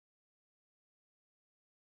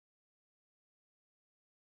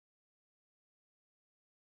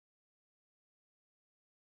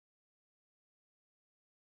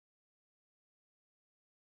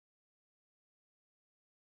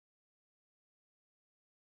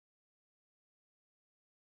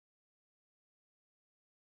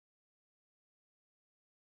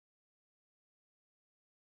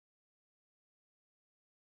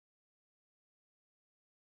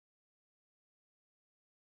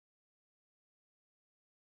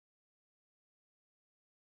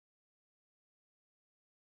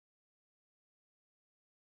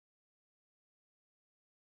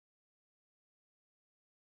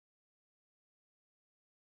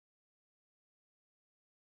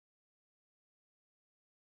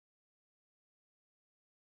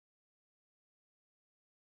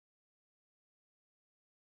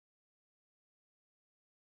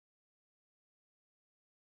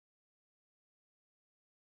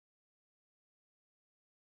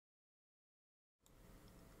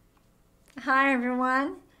Hi,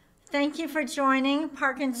 everyone. Thank you for joining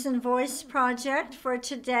Parkinson Voice Project for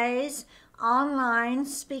today's online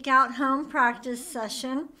Speak Out Home practice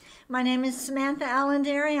session. My name is Samantha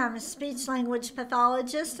Allendary. I'm a speech language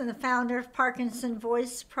pathologist and the founder of Parkinson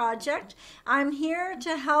Voice Project. I'm here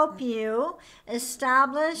to help you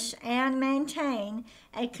establish and maintain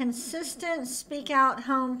a consistent Speak Out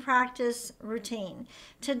Home practice routine.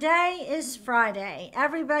 Today is Friday.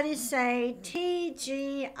 Everybody say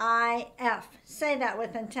TGIF. Say that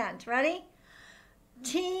with intent. Ready?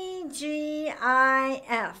 TGIF.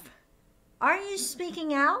 Are you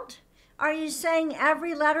speaking out? Are you saying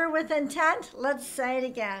every letter with intent? Let's say it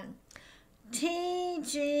again.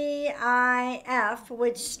 TGIF,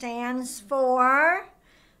 which stands for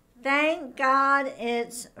Thank God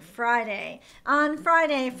It's Friday. On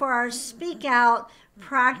Friday, for our Speak Out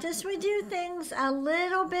practice, we do things a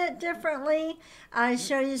little bit differently. I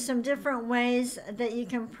show you some different ways that you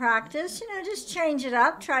can practice. Just change it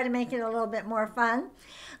up. Try to make it a little bit more fun.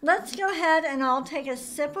 Let's go ahead and I'll take a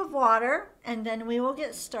sip of water and then we will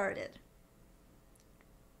get started.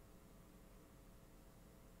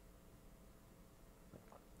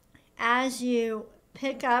 As you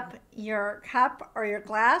pick up your cup or your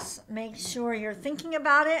glass, make sure you're thinking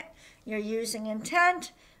about it. You're using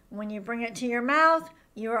intent. When you bring it to your mouth,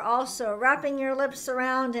 you're also wrapping your lips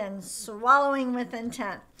around and swallowing with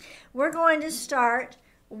intent. We're going to start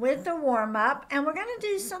with the warm-up, and we're going to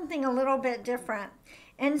do something a little bit different.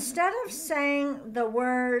 Instead of saying the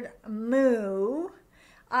word moo,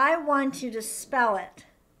 I want you to spell it.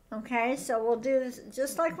 Okay, so we'll do this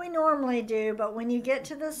just like we normally do, but when you get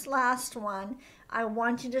to this last one, I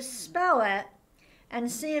want you to spell it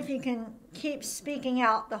and see if you can keep speaking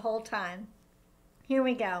out the whole time. Here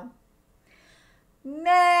we go.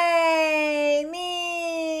 May,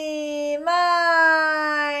 me,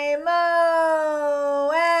 my,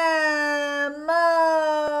 mo, am,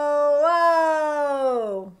 mo,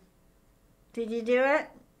 oh. Did you do it?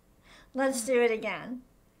 Let's do it again.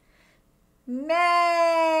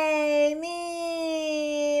 May,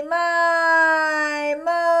 me, my,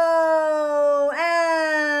 mo,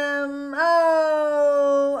 am,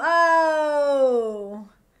 oh, oh.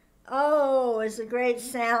 Oh is a great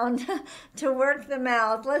sound to work the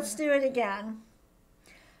mouth. Let's do it again.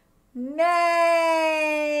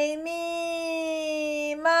 May,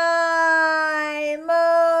 me, my,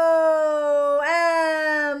 mo,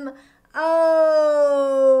 am,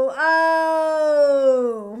 oh,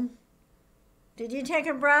 oh. Did you take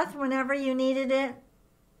a breath whenever you needed it?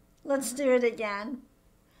 Let's do it again.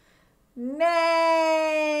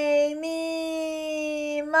 May,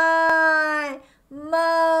 me, my,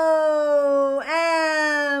 mo,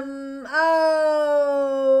 am,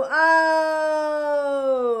 oh,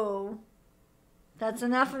 oh. That's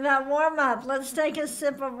enough of that warm-up. Let's take a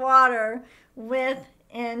sip of water with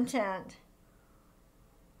intent.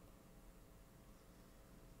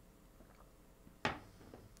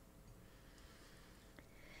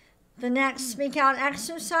 The next Speak Out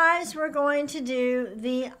exercise, we're going to do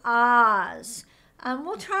the ahs.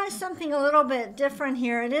 We'll try something a little bit different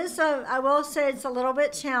here. I will say it's a little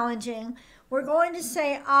bit challenging. We're going to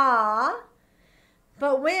say ah,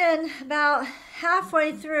 but when about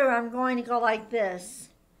halfway through, I'm going to go like this.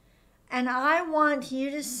 And I want you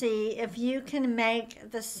to see if you can make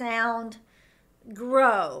the sound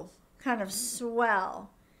grow, kind of swell.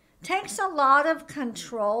 Takes a lot of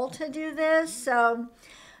control to do this, so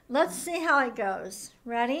let's see how it goes.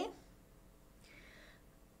 Ready?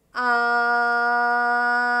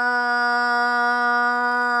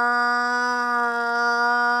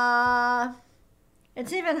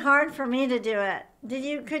 It's even hard for me to do it.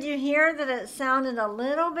 Could you hear that it sounded a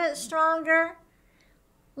little bit stronger?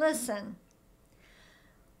 Listen.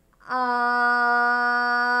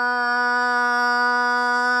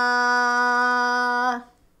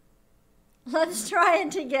 Let's try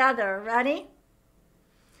it together. Ready?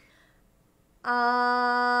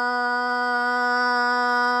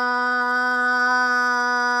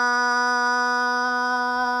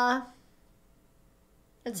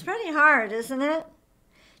 It's pretty hard, isn't it?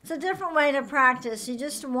 It's a different way to practice. You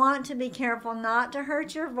just want to be careful not to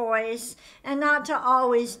hurt your voice and not to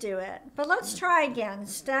always do it. But let's try again.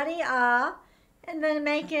 Steady and then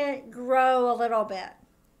make it grow a little bit.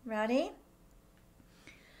 Ready?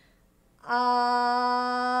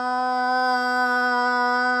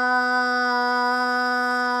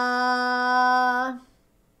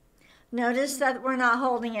 Notice that we're not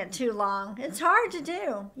holding it too long. It's hard to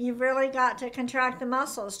do. You've really got to contract the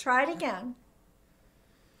muscles. Try it again.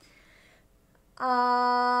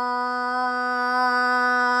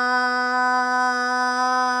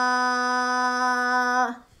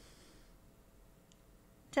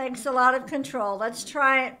 Takes a lot of control. Let's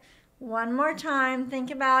try it one more time.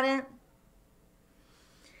 Think about it.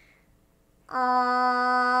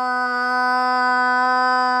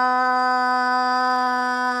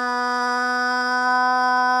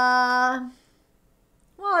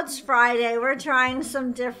 Well, it's Friday. We're trying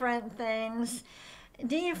some different things.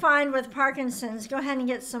 Do you find with Parkinson's, go ahead and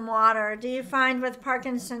get some water. Do you find with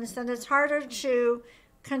Parkinson's that it's harder to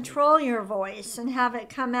control your voice and have it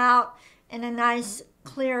come out in a nice,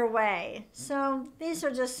 clear way? So these are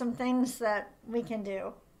just some things that we can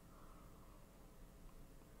do.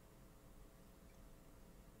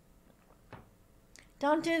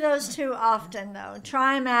 Don't do those too often, though.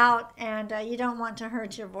 Try them out, and you don't want to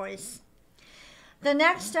hurt your voice. The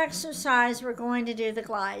next exercise, we're going to do the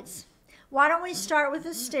glides. Why don't we start with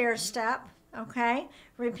a stair step, okay?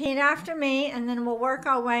 Repeat after me, and then we'll work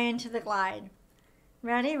our way into the glide.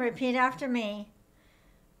 Ready? Repeat after me.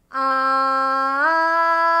 Ah,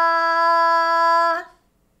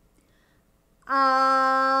 ah.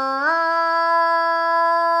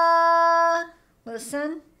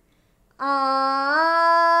 Listen. Ah.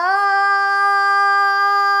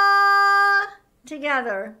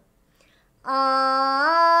 Together. Ah.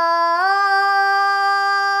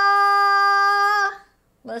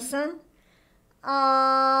 Listen. Ah.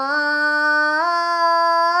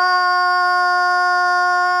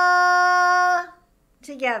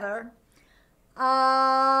 Together.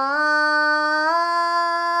 Ah.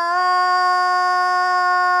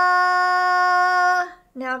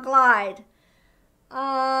 Now glide.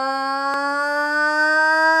 Ah.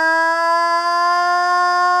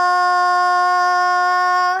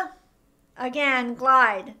 Again,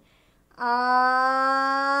 glide. Ah.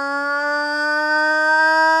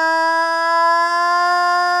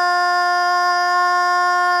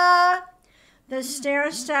 The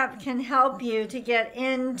stair step can help you to get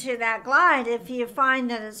into that glide if you find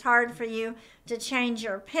that it's hard for you to change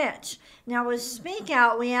your pitch. Now with speak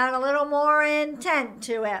out, we add a little more intent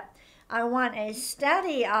to it. I want a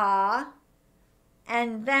steady ah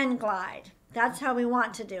and then glide. That's how we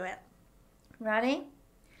want to do it. Ready?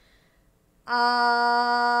 Ah.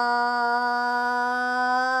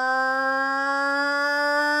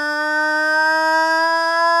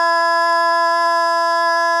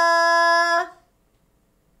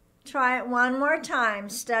 Try it one more time.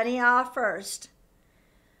 Steady ah first.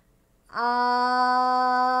 Ah.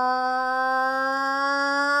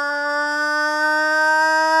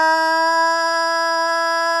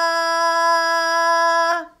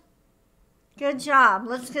 Good job.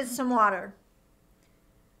 Let's get some water.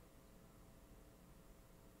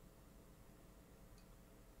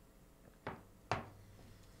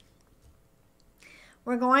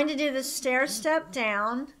 We're going to do the stair step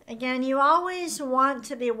down. Again, you always want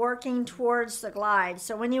to be working towards the glide.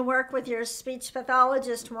 So when you work with your speech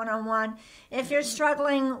pathologist one-on-one, if you're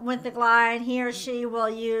struggling with the glide, he or she will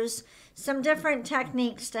use some different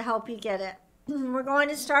techniques to help you get it. We're going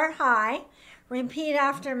to start high. Repeat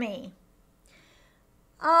after me.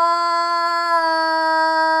 Ah.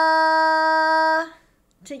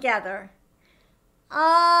 Together.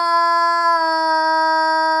 Ah.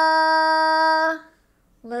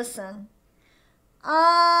 Listen. Ah.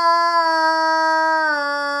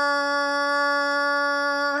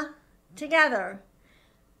 Together.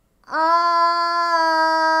 Ah.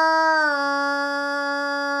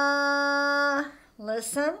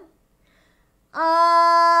 Listen. Ah.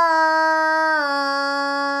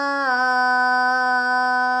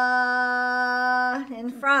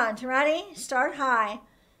 In front. Ready? Start high.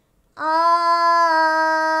 Ah.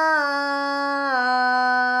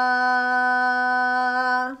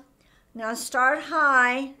 Now start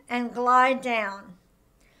high and glide down.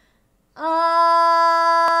 Ah.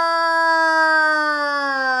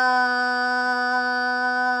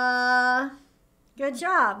 Good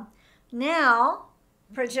job. Now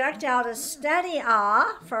project out a steady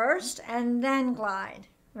ah first and then glide.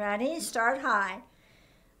 Ready? Start high.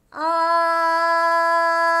 Ah.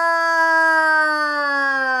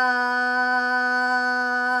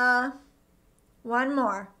 One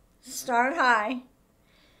more. Start high.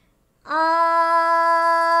 Ah.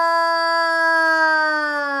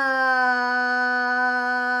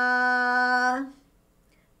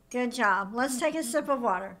 Good job. Let's take a sip of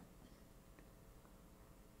water.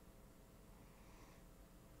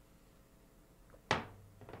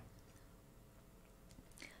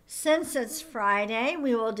 Since it's Friday,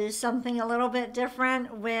 we will do something a little bit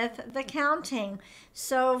different with the counting.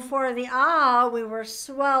 So for the ah, we were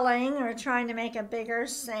swelling or trying to make a bigger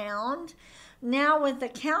sound. Now with the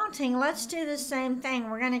counting, let's do the same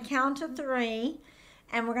thing. We're going to count to 3,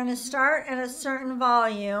 And we're going to start at a certain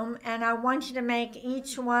volume, and I want you to make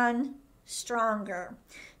each one stronger.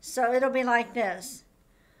 So it'll be like this.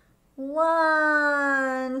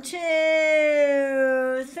 1,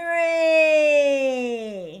 2,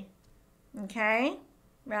 3. Okay,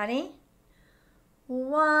 ready?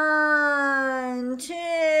 1,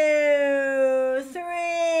 2, 3.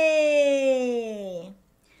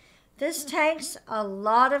 This takes a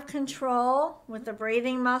lot of control with the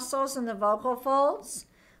breathing muscles and the vocal folds.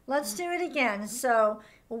 Let's do it again. So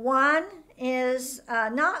 1 is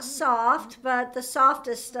not soft, but the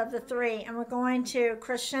softest of the 3, and we're going to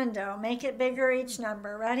crescendo. Make it bigger each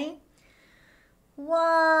number. Ready?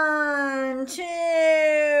 1,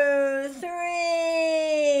 2,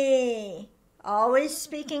 3. Always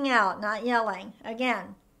speaking out, not yelling.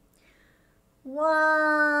 Again.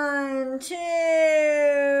 1,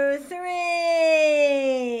 2,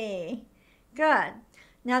 3. Good.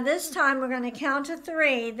 Now this time we're going to count to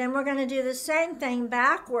 3. Then we're going to do the same thing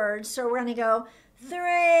backwards. So we're going to go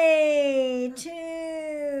 3,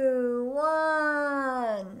 2,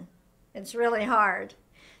 1. It's really hard.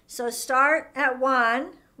 So start at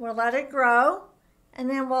 1. We'll let it grow.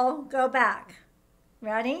 And then we'll go back.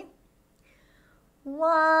 Ready?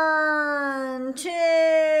 1,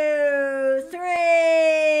 2,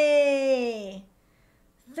 3.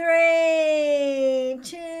 3,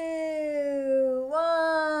 2,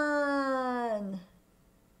 1.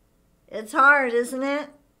 It's hard, isn't it?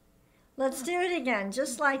 Let's do it again,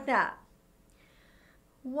 just like that.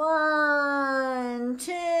 1,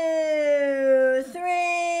 2,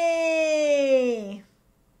 3.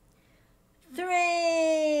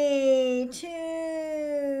 3,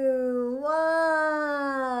 2,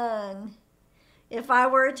 1. If I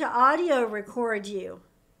were to audio record you,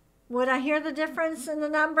 would I hear the difference in the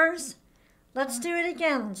numbers? Let's do it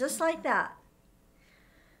again, just like that.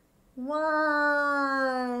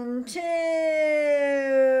 1,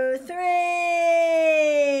 2,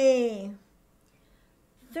 3.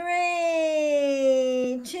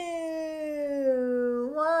 3,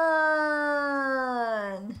 2,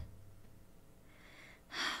 1.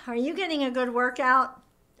 Are you getting a good workout?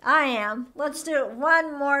 I am. Let's do it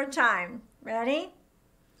one more time. Ready?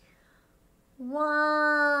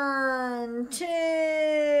 1,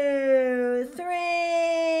 2,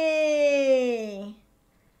 3.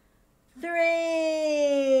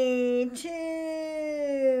 3,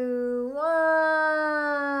 2,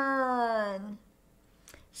 1.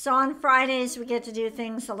 So on Fridays, we get to do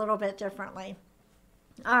things a little bit differently.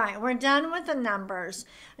 All right, we're done with the numbers.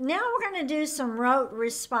 Now we're going to do some rote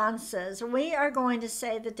responses. We are going to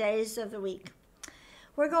say the days of the week.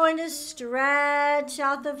 We're going to stretch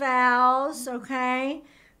out the vowels, okay?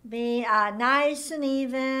 Be nice and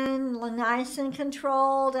even, nice and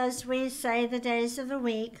controlled as we say the days of the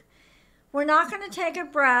week. We're not going to take a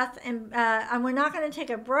breath and we're not going to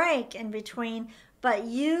take a break in between, but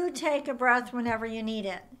you take a breath whenever you need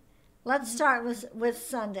it. Let's start with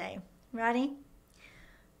Sunday. Ready?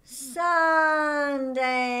 Sunday,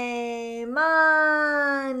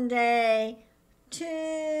 Monday,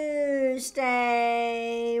 Tuesday,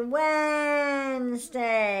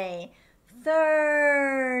 Wednesday,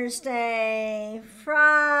 Thursday,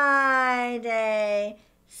 Friday,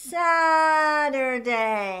 Saturday.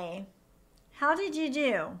 How did you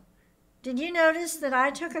do? Did you notice that I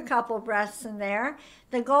took a couple breaths in there?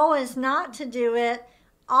 The goal is not to do it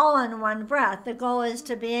all in one breath. The goal is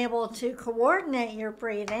to be able to coordinate your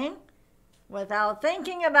breathing without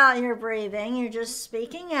thinking about your breathing. You're just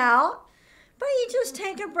speaking out, but you just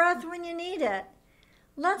take a breath when you need it.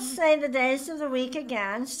 Let's say the days of the week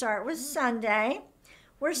again. Start with Sunday.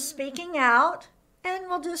 We're speaking out, and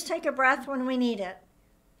we'll just take a breath when we need it.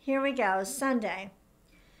 Here we go. Sunday.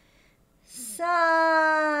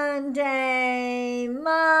 Sunday,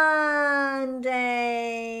 Monday,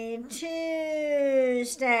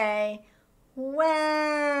 Tuesday,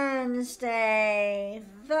 Wednesday,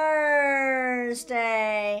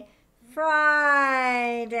 Thursday,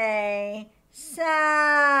 Friday,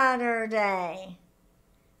 Saturday.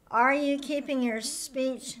 Are you keeping your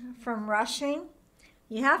speech from rushing?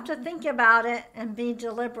 You have to think about it and be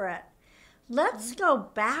deliberate. Let's go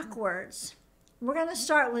backwards. We're going to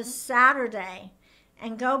start with Saturday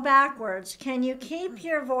and go backwards. Can you keep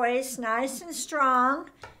your voice nice and strong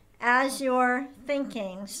as you're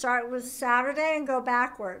thinking? Start with Saturday and go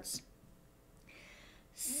backwards.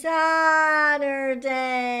 Saturday,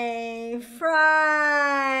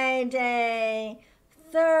 Friday,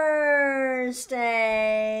 Thursday,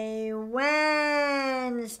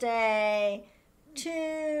 Wednesday,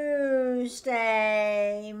 Tuesday,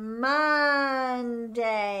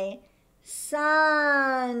 Monday, Sunday.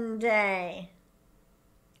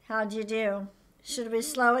 How'd you do? Should we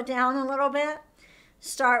slow it down a little bit?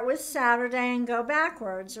 Start with Saturday and go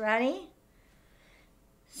backwards. Ready?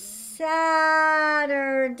 Saturday,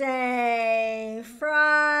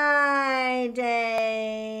 Friday,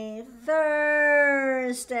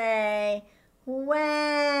 Thursday,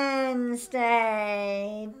 Wednesday,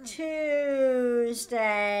 Tuesday,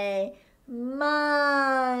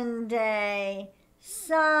 Monday,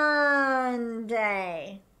 Sunday.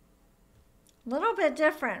 A little bit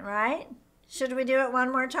different, right? Should we do it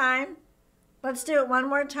one more time? Let's do it one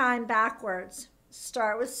more time backwards.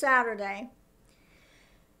 Start with Saturday.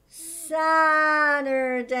 Saturday,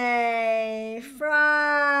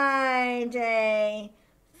 Friday,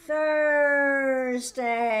 Thursday,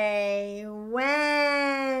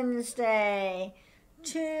 Wednesday,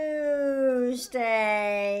 Tuesday,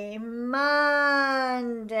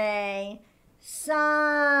 Monday,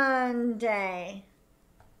 Sunday.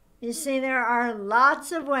 You see, there are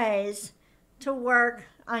lots of ways to work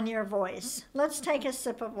on your voice. Let's take a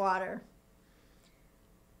sip of water.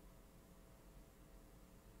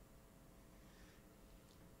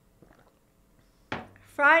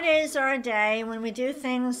 Fridays are a day when we do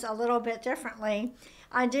things a little bit differently.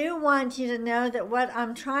 I do want you to know that what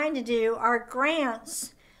I'm trying to do are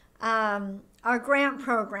grants, our grant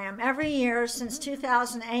program. Every year since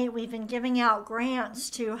 2008, we've been giving out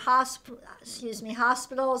grants to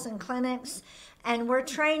hospitals and clinics, and we're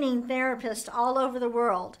training therapists all over the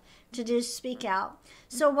world to do Speak Out.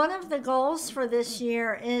 So one of the goals for this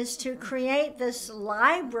year is to create this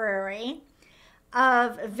library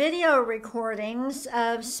of video recordings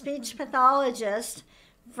of speech pathologists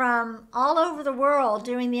from all over the world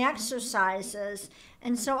doing the exercises.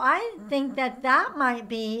 And so I think that that might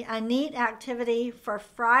be a neat activity for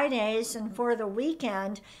Fridays and for the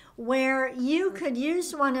weekend, where you could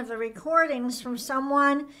use one of the recordings from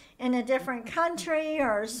someone in a different country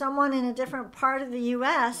or someone in a different part of the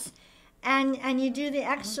U.S., and you do the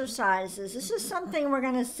exercises. This is something we're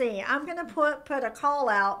going to see. I'm going to put a call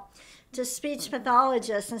out to speech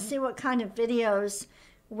pathologists and see what kind of videos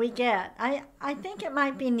we get. I think it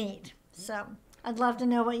might be neat. So I'd love to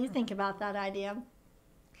know what you think about that idea.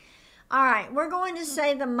 All right, we're going to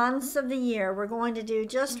say the months of the year. We're going to do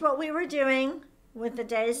just what we were doing with the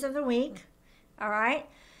days of the week. All right,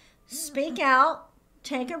 speak out.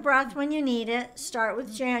 Take a breath when you need it. Start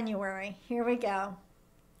with January. Here we go.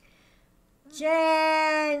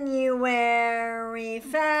 January,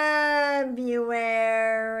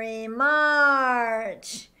 February,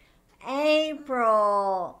 March,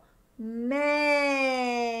 April, May,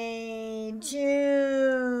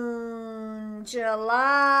 June,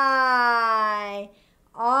 July,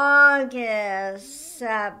 August,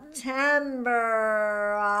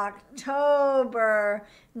 September, October,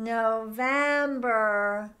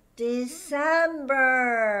 November,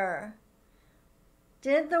 December.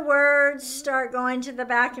 Did the words start going to the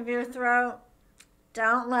back of your throat?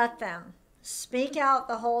 Don't let them. Speak out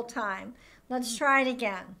the whole time. Let's try it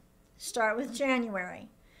again. Start with January.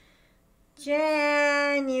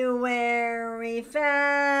 January,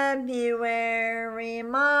 February,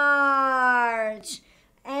 March,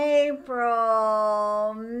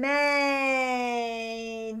 April,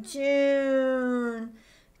 May, June,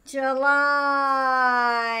 July,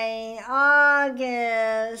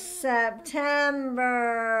 August,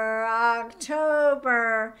 September,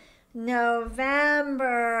 October,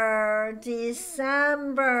 November,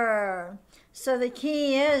 December. So the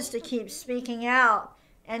key is to keep speaking out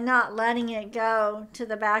and not letting it go to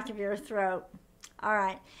the back of your throat. All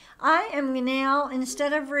right. I am now,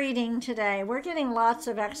 instead of reading today, we're getting lots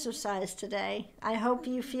of exercise today. I hope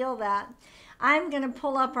you feel that. I'm going to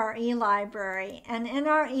pull up our e-library, and in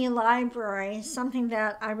our e-library, something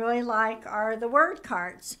that I really like are the word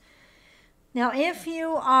cards. Now, if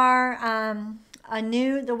you are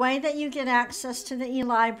the way that you get access to the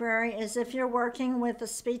e-library is if you're working with a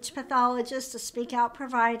speech pathologist, a Speak Out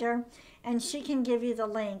provider, and she can give you the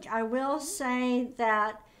link. I will say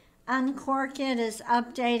that Uncork It is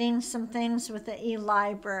updating some things with the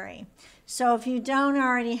e-library. So if you don't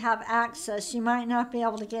already have access, you might not be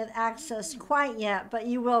able to get access quite yet, but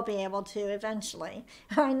you will be able to eventually.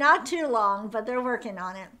 Not too long, but they're working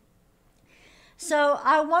on it. So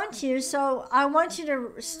I want you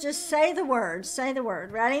to just say the word. Say the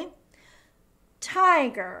word. Ready?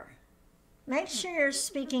 Tiger. Make sure you're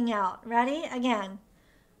speaking out. Ready? Again.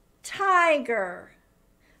 Tiger.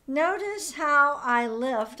 Notice how I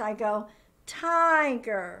lift. I go,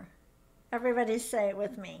 tiger. Everybody say it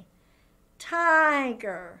with me.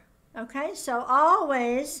 Tiger. Okay, so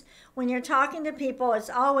always, when you're talking to people, it's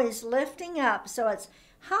always lifting up. So it's,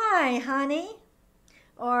 hi, honey,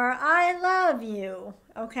 or I love of you,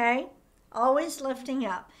 okay? Always lifting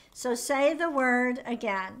up. So say the word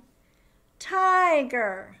again.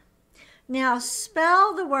 Tiger. Now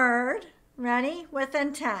spell the word, ready, with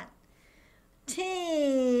intent.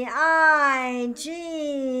 Tiger.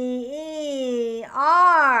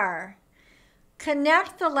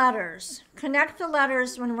 Connect the letters. Connect the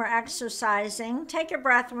letters when we're exercising. Take a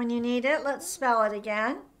breath when you need it. Let's spell it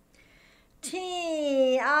again.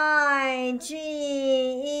 Tiger.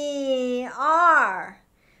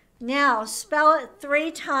 Now spell it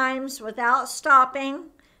 3 times without stopping.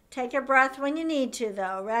 Take a breath when you need to,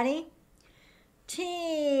 though. Ready?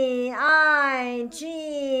 Tiger.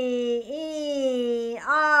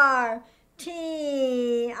 Tiger. Tiger.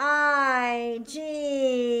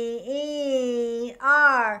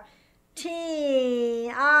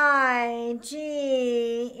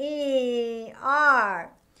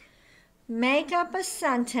 Make up a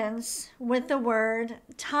sentence with the word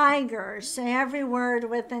tiger. Say every word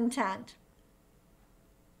with intent.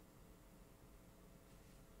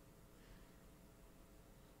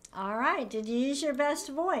 All right, did you use your best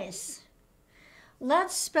voice?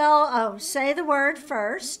 Let's say the word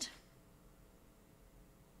first.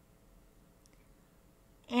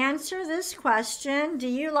 Answer this question. Do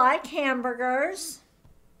you like hamburgers?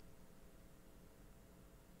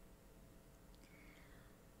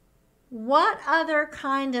 What other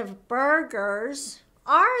kind of burgers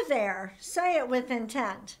are there? Say it with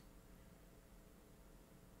intent.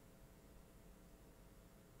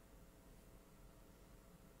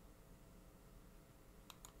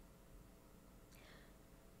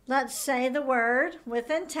 Let's say the word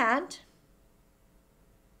with intent.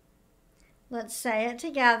 Let's say it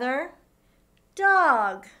together.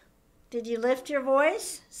 Dog. Did you lift your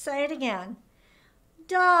voice? Say it again.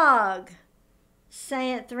 Dog.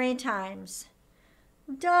 Say it 3 times.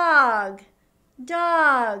 Dog.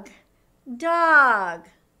 Dog. Dog.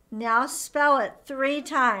 Now spell it 3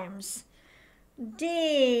 times.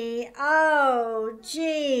 D-O-G.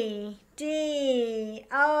 D-O-G.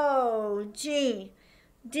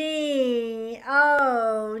 D-O-G.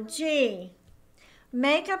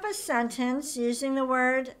 Make up a sentence using the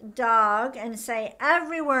word dog and say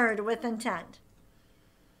every word with intent.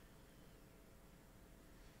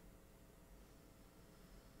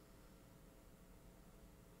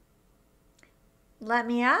 Let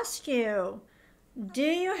me ask you, do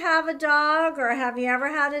you have a dog or have you ever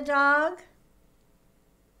had a dog?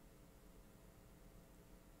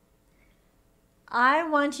 I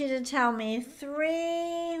want you to tell me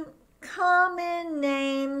 3 common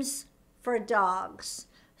names for dogs.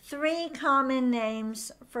 3 common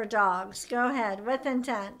names for dogs. Go ahead, with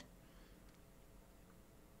intent.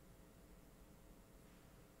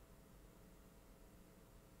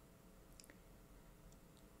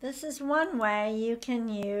 This is one way you can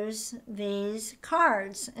use these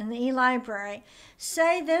cards in the e-library.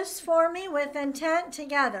 Say this for me with intent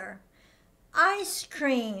together. Ice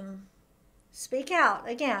cream. Speak out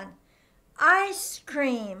again. Ice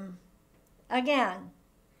cream. Again.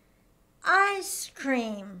 Ice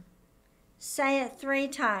cream. Say it 3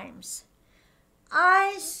 times.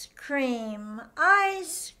 Ice cream.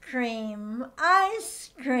 Ice cream. Ice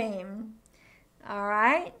cream. All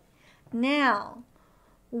right. Now,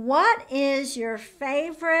 what is your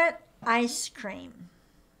favorite ice cream?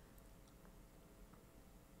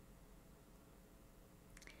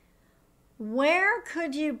 Where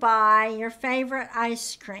could you buy your favorite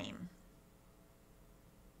ice cream?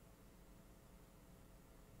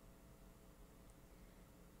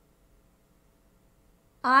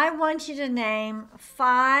 I want you to name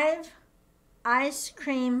 5 ice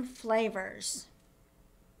cream flavors.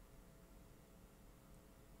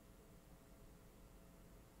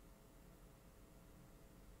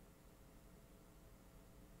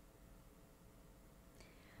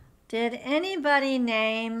 Did anybody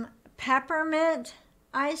name peppermint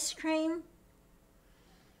ice cream?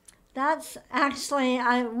 That's actually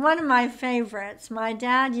one of my favorites. My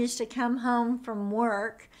dad used to come home from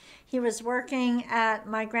work. He was working at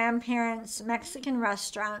my grandparents' Mexican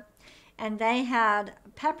restaurant, and they had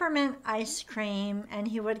peppermint ice cream, and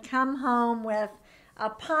he would come home with a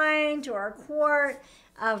pint or a quart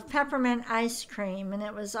of peppermint ice cream, and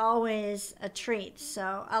it was always a treat.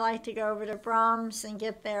 So I like to go over to Brahms and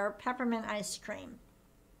get their peppermint ice cream.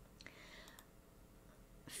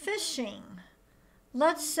 Fishing.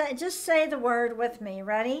 Just say the word with me.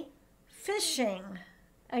 Ready? Fishing.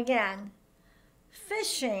 Again.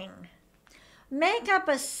 Fishing. Make up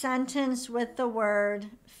a sentence with the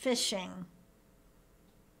word fishing.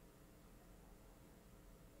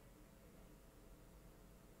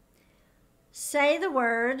 Say the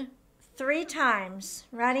word 3 times.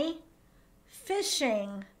 Ready?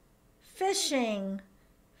 fishing, fishing,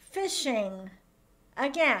 fishing.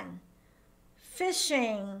 Again,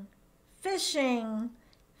 fishing, fishing,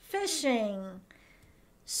 fishing.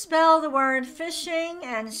 Spell the word fishing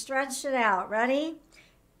and stretch it out. Ready?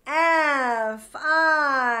 Fishing.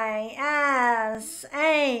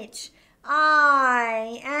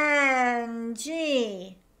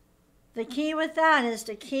 The key with that is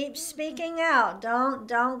to keep speaking out.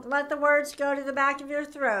 Don't let the words go to the back of your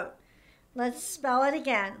throat. Let's spell it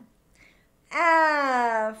again. Fishing.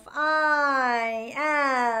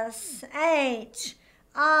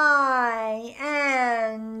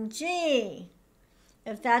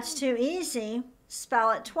 If that's too easy,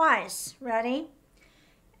 spell it twice. Ready?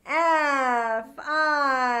 Fishing.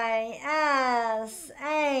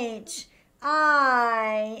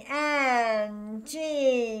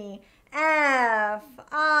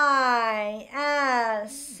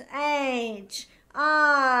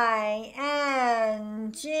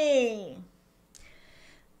 Fishing.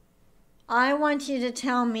 I want you to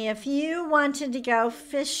tell me, if you wanted to go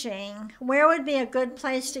fishing, where would be a good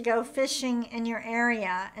place to go fishing in your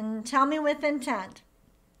area? And tell me with intent.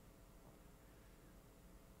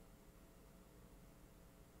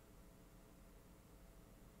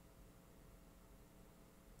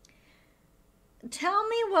 Tell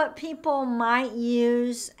me what people might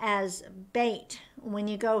use as bait when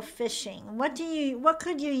you go fishing. What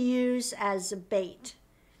could you use as bait?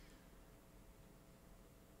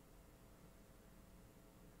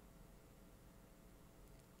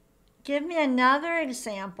 Give me another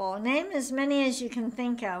example. Name as many as you can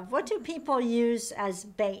think of. What do people use as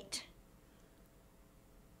bait?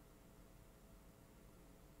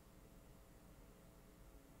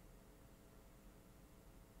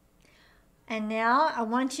 And now I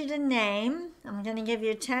want you to name, I'm going to give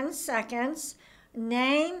you 10 seconds,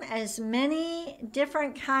 name as many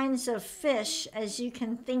different kinds of fish as you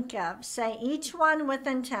can think of. Say each one with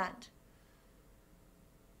intent.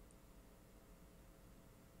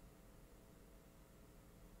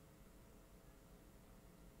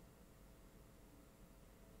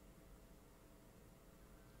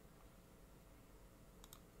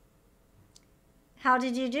 How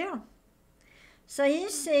did you do? So you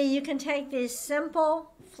see, you can take these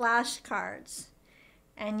simple flashcards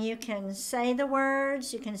and you can say the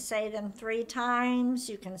words, you can say them 3 times,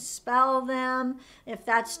 you can spell them. If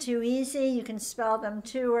that's too easy, you can spell them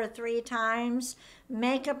 2 or 3 times.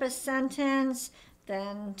 Make up a sentence,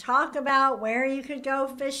 then talk about where you could go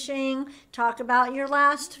fishing, talk about your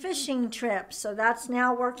last fishing trip. So that's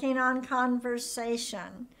now working on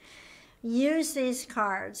conversation. Use these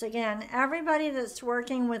cards. Again, everybody that's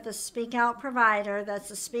working with a Speak Out provider,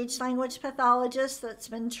 that's a speech-language pathologist that's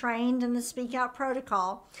been trained in the Speak Out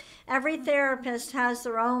protocol, every therapist has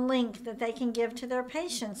their own link that they can give to their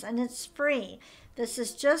patients, and it's free. This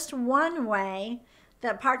is just one way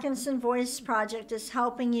that Parkinson Voice Project is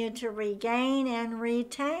helping you to regain and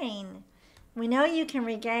retain. We know you can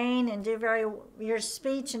regain and do your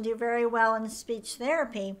speech and do very well in speech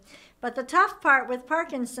therapy, but the tough part with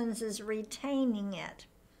Parkinson's is retaining it.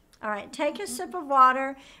 All right, take a sip of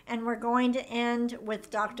water, and we're going to end with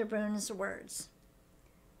Dr. Boone's words.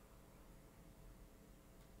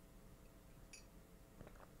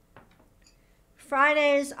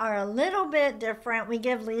 Fridays are a little bit different. We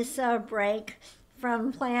give Lisa a break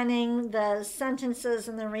from planning the sentences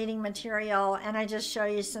and the reading material, and I just show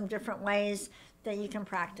you some different ways that you can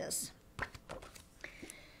practice.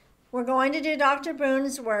 We're going to do Dr.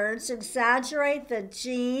 Boone's words. Exaggerate the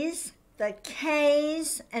G's, the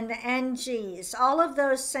K's, and the NG's. All of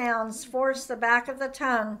those sounds force the back of the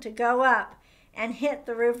tongue to go up and hit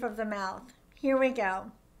the roof of the mouth. Here we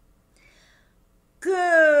go.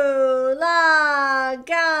 Gu, la,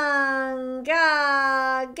 gang,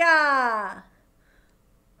 ga, ga.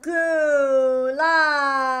 Gu,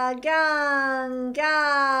 la, gang,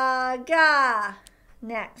 ga, ga.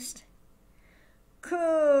 Next.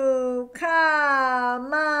 Ku, ka,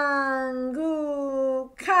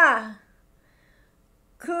 mangu, ka.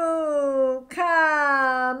 Ku,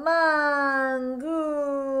 ka,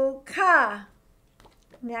 mangu, ka.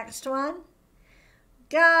 Next one.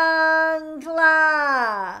 Gangla,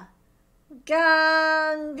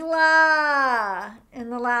 gangla.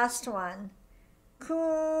 And the last one.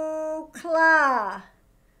 Kukla,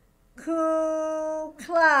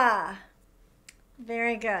 kukla.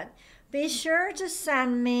 Very good. Be sure to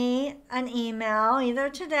send me an email either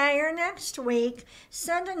today or next week.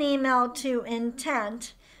 Send an email to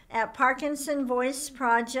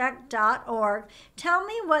intent@parkinsonvoiceproject.org. Tell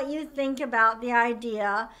me what you think about the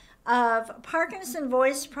idea of Parkinson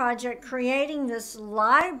Voice Project creating this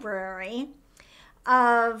library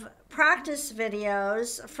of practice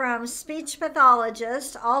videos from speech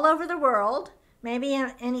pathologists all over the world, maybe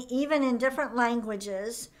even in different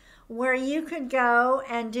languages, where you could go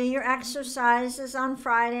and do your exercises on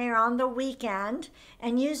Friday or on the weekend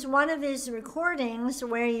and use one of these recordings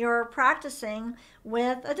where you're practicing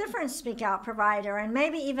with a different Speak Out provider and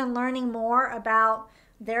maybe even learning more about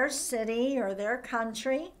their city or their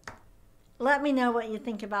country. Let me know what you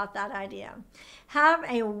think about that idea. Have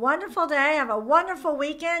a wonderful day. Have a wonderful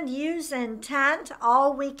weekend. Use intent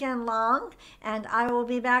all weekend long, and I will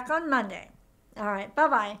be back on Monday. All right,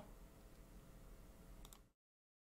 bye-bye.